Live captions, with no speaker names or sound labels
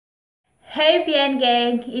Hey PN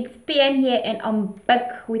gang, it's PN here and I'm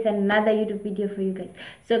back with another YouTube video for you guys.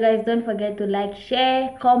 So guys, don't forget to like,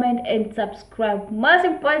 share, comment and subscribe. Most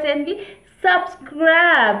importantly,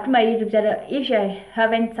 subscribe to my YouTube channel if you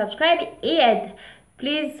haven't subscribed yet.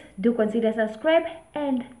 Please do consider subscribe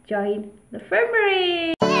and join the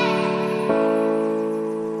family.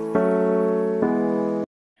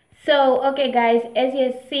 So okay guys, as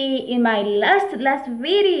you see in my last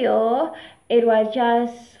video, it was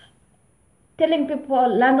just telling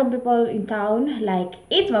people, random people in town, like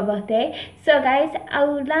it's my birthday. So guys, I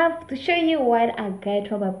would love to show you what I get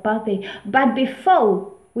for my birthday. But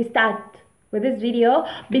before we start with this video,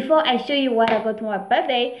 before I show you what I got for my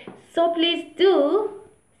birthday, so please do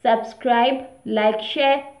subscribe, like,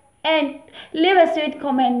 share and leave a sweet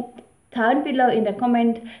comment down below in the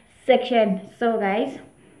comment section. So guys,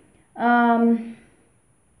 I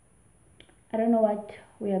don't know what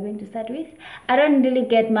we are going to start with. I don't really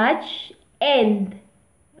get much, and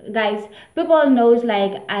guys, people knows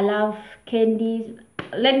like I love candies,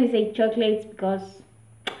 let me say chocolates, because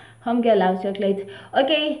homegirl loves chocolates.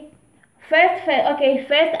 Okay, first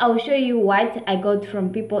I'll show you what I got from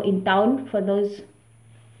people in town. For those,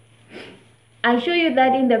 I show you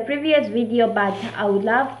that in the previous video, but I would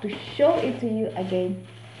love to show it to you again.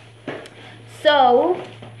 So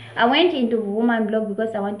I went into Woman Blog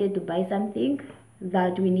because I wanted to buy something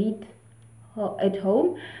that we need at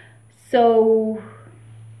home. So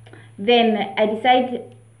then I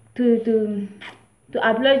decided to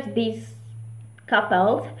upload these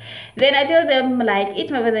couples. Then I told them like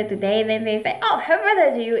it's my birthday today. Then they say, oh, happy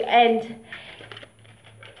birthday to you, and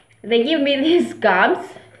they give me these gums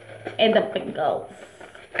and the pickles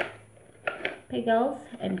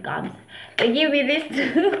and gums. They give me this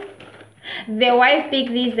too. The wife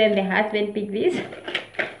picked this and the husband picked this.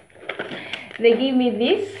 They give me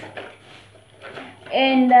this,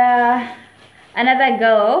 and another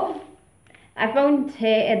girl, I found her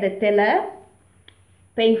at the teller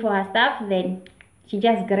paying for her stuff. Then she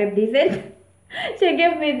just grabbed this and she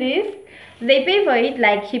gave me this. They pay for it,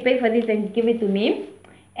 like she paid for this and give it to me.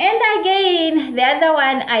 And again, the other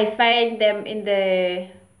one, I find them in the,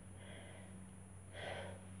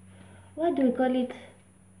 what do we call it,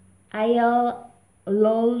 aisle,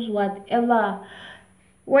 lows, whatever,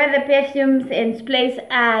 where the perfumes and sprays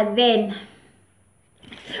are. Then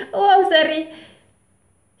oh, sorry,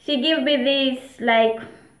 she gave me this, like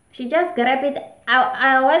she just grabbed it.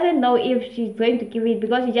 I wasn't know if she's going to give it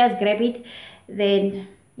because she just grabbed it. Then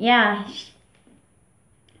yeah,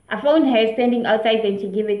 I found her standing outside and she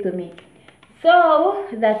gave it to me. So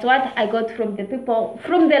that's what I got from the people,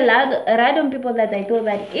 from the random people that I told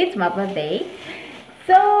that it's my birthday.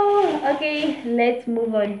 So okay, let's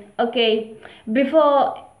move on. Okay,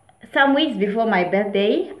 some weeks before my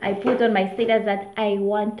birthday, I put on my status that I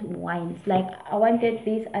want wines, like I wanted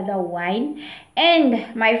this other wine,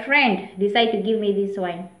 and my friend decided to give me this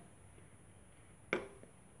wine.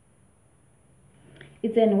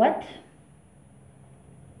 It's in what?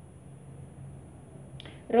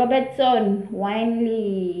 Robertson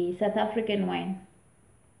Wine, South African wine.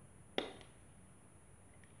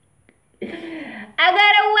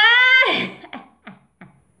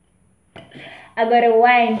 I got a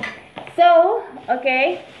wine. So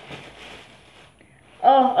okay.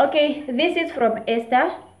 Oh, okay. This is from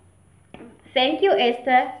Esther. Thank you,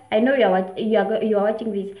 Esther. I know you are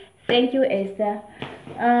watching this. Thank you, Esther.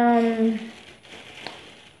 And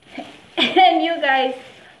you guys,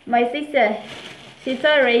 my sister, she's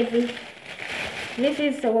so crazy. This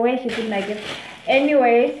is where she put my gift.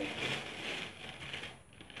 Anyways,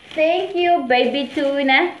 thank you, baby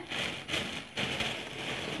tuna.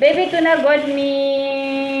 Baby tuna got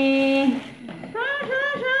me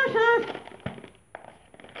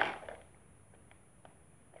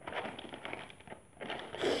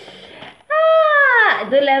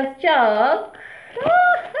Dula's chalk.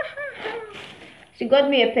 She got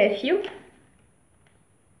me a perfume,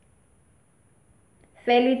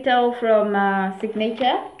 Felito from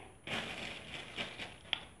Signature,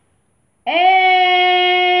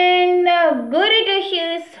 and Goody Two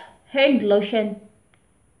Shoes hand lotion.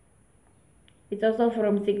 It's also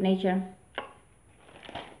from Signature.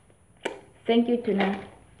 Thank you, Tuna.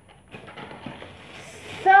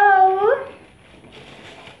 So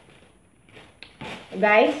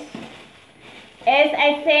guys, as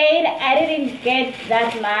I said, I didn't get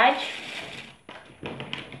that much.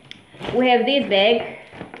 We have this bag.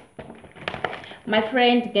 My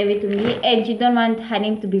friend gave it to me and she don't want her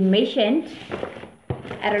name to be mentioned.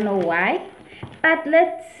 I don't know why, but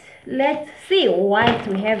let's see what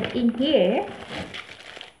we have in here.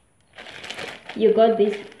 You got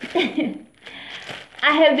this.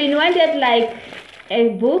 I have been wanted like a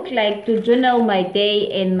book like to journal my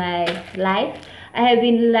day and my life. I have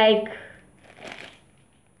been like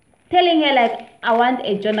telling her like I want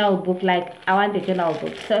a journal book, like I want a journal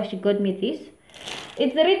book. So she got me this.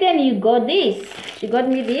 It's written you got this. She got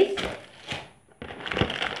me this.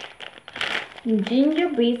 Ginger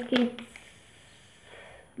biscuits.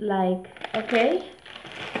 Like, okay.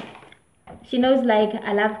 She knows like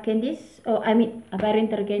I love candies. Oh, I mean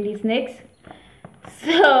parental candies next.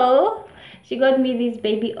 So she got me this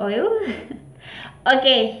baby oil.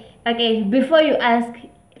 Okay, before you ask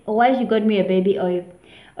why she got me a baby oil,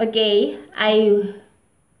 okay, I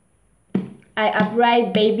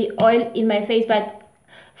apply baby oil in my face, but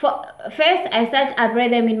first I start apply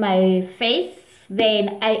them in my face,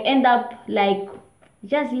 then I end up like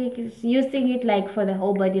just using it like for the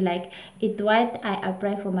whole body. Like it's what I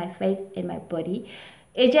apply for my face and my body.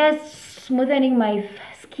 It's just smoothing my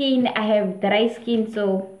skin. I have dry skin,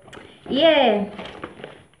 so yeah.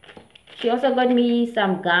 She also got me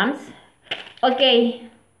some gums. Okay,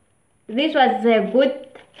 this was a good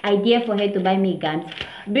idea for her to buy me gums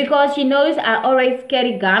because she knows I always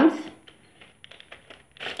carry gums,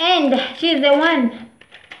 and she's the one,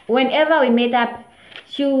 whenever we meet up,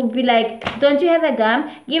 she will be like, don't you have a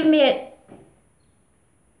gum? Give me a...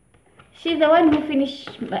 She's the one who finish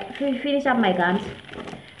up my gums.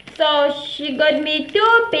 So she got me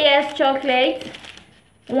 2 pairs chocolates.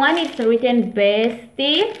 One is written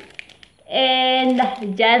bestie and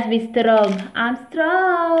just be strong. I'm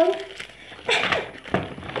strong.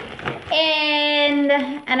 And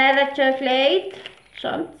another chocolate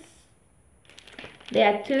chunks.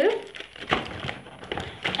 There are 2.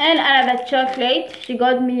 And another chocolate. She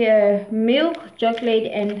got me a milk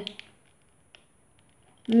chocolate and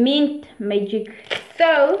mint magic.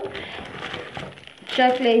 So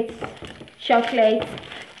chocolates.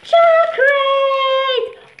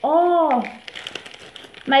 Oh,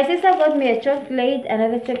 my sister got me a chocolate,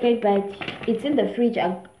 another chocolate, but it's in the fridge.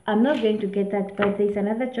 I'm not going to get that, but there's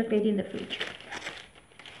another chocolate in the fridge.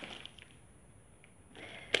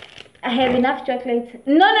 I have enough chocolates.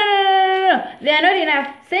 No. They are not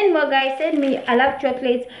enough. Send more, guys. Send me. I love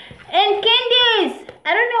chocolates and candies.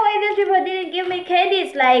 I don't know why these people didn't give me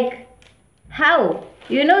candies. Like, how?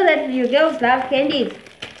 You know that you girls love candies,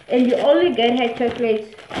 and you only get her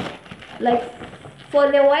chocolates. Like for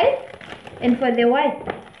the white and for the white,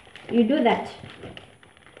 you do that.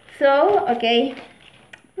 So okay,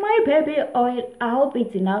 my baby oil. I hope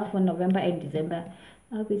it's enough for November and December.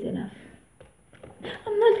 I hope it's enough.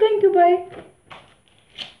 I'm not going to buy.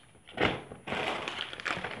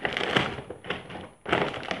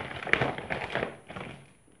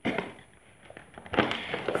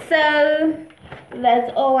 So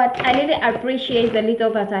that's all. What I really appreciate the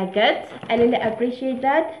little that I get. I really appreciate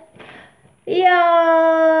that.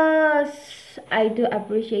 Yes, I do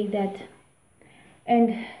appreciate that.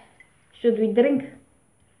 And should we drink?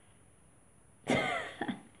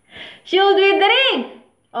 Should we drink?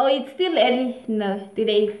 Oh, it's still early. No,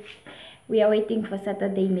 today we are waiting for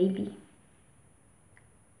Saturday maybe.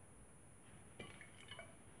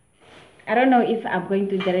 I don't know if I'm going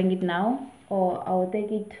to drink it now or I'll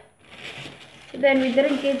take it. Then we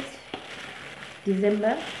drink it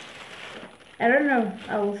December. I don't know.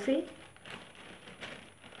 I will see.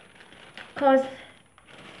 Because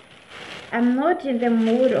I'm not in the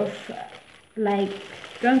mood of like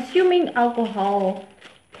consuming alcohol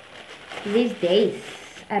these days.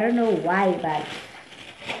 I don't know why, but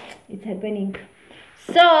it's happening.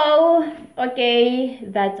 So okay,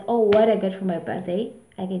 that's all what I got for my birthday,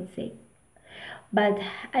 I can say. But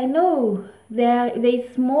I know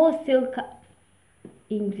there's more still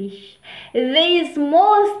English. There's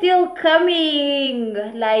more still coming.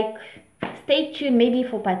 Like, stay tuned maybe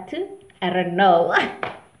for part 2. I don't know. I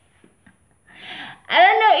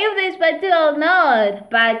don't know if there's part 2 or not.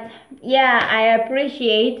 But yeah, I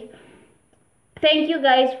appreciate. Thank you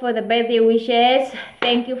guys for the birthday wishes.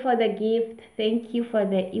 Thank you for the gift. Thank you for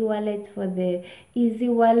the e-wallet, for the easy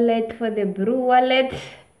wallet, for the brew wallet.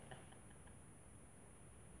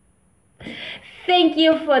 Thank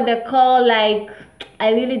you for the call. Like,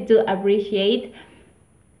 I really do appreciate.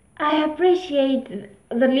 I appreciate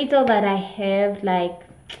the little that I have, like,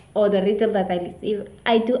 or the little that I receive.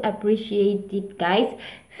 I do appreciate it, guys.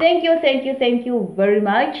 Thank you very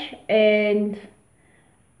much. And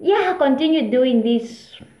yeah, continue doing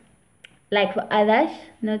this like for others,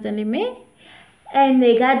 not only me. And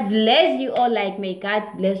may God bless you all. Like, may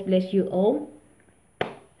God bless you all.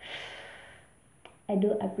 I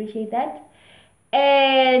do appreciate that.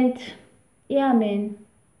 And yeah, man,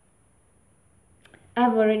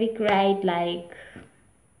 I've already cried. Like,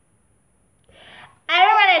 I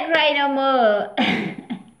don't want to cry no more.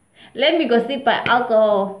 Let me go sip my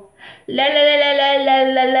alcohol. La la la la la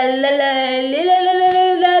la la la la la la la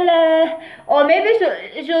la la. Or maybe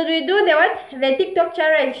should we do the what? The TikTok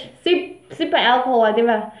challenge. Sip my alcohol,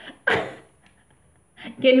 whatever.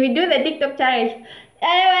 Can we do the TikTok challenge?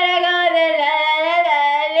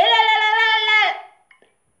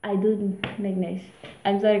 I don't make noise.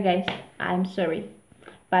 I'm sorry, guys. I'm sorry,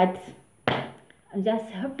 but I'm just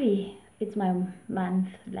happy. It's my month,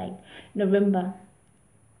 like November.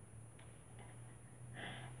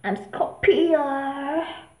 I'm Scorpio.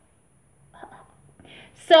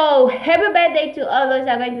 So happy birthday to all those who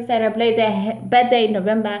are going to celebrate their birthday in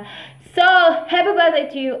November. So happy birthday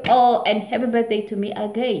to you all, and happy birthday to me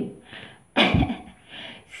again.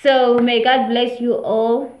 So may God bless you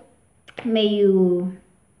all. May you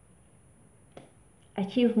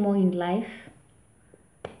achieve more in life.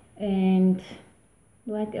 And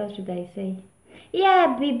what else should I say?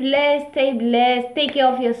 Yeah, be blessed, stay blessed, take care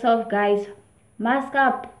of yourself, guys. Mask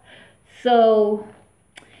up. So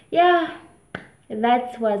yeah,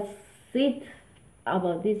 that was it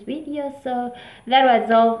about this video. So that was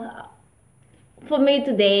all for me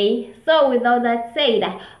today. So without that said,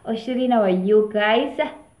 Oshirina, you guys,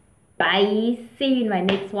 bye. See you in my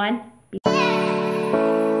next one.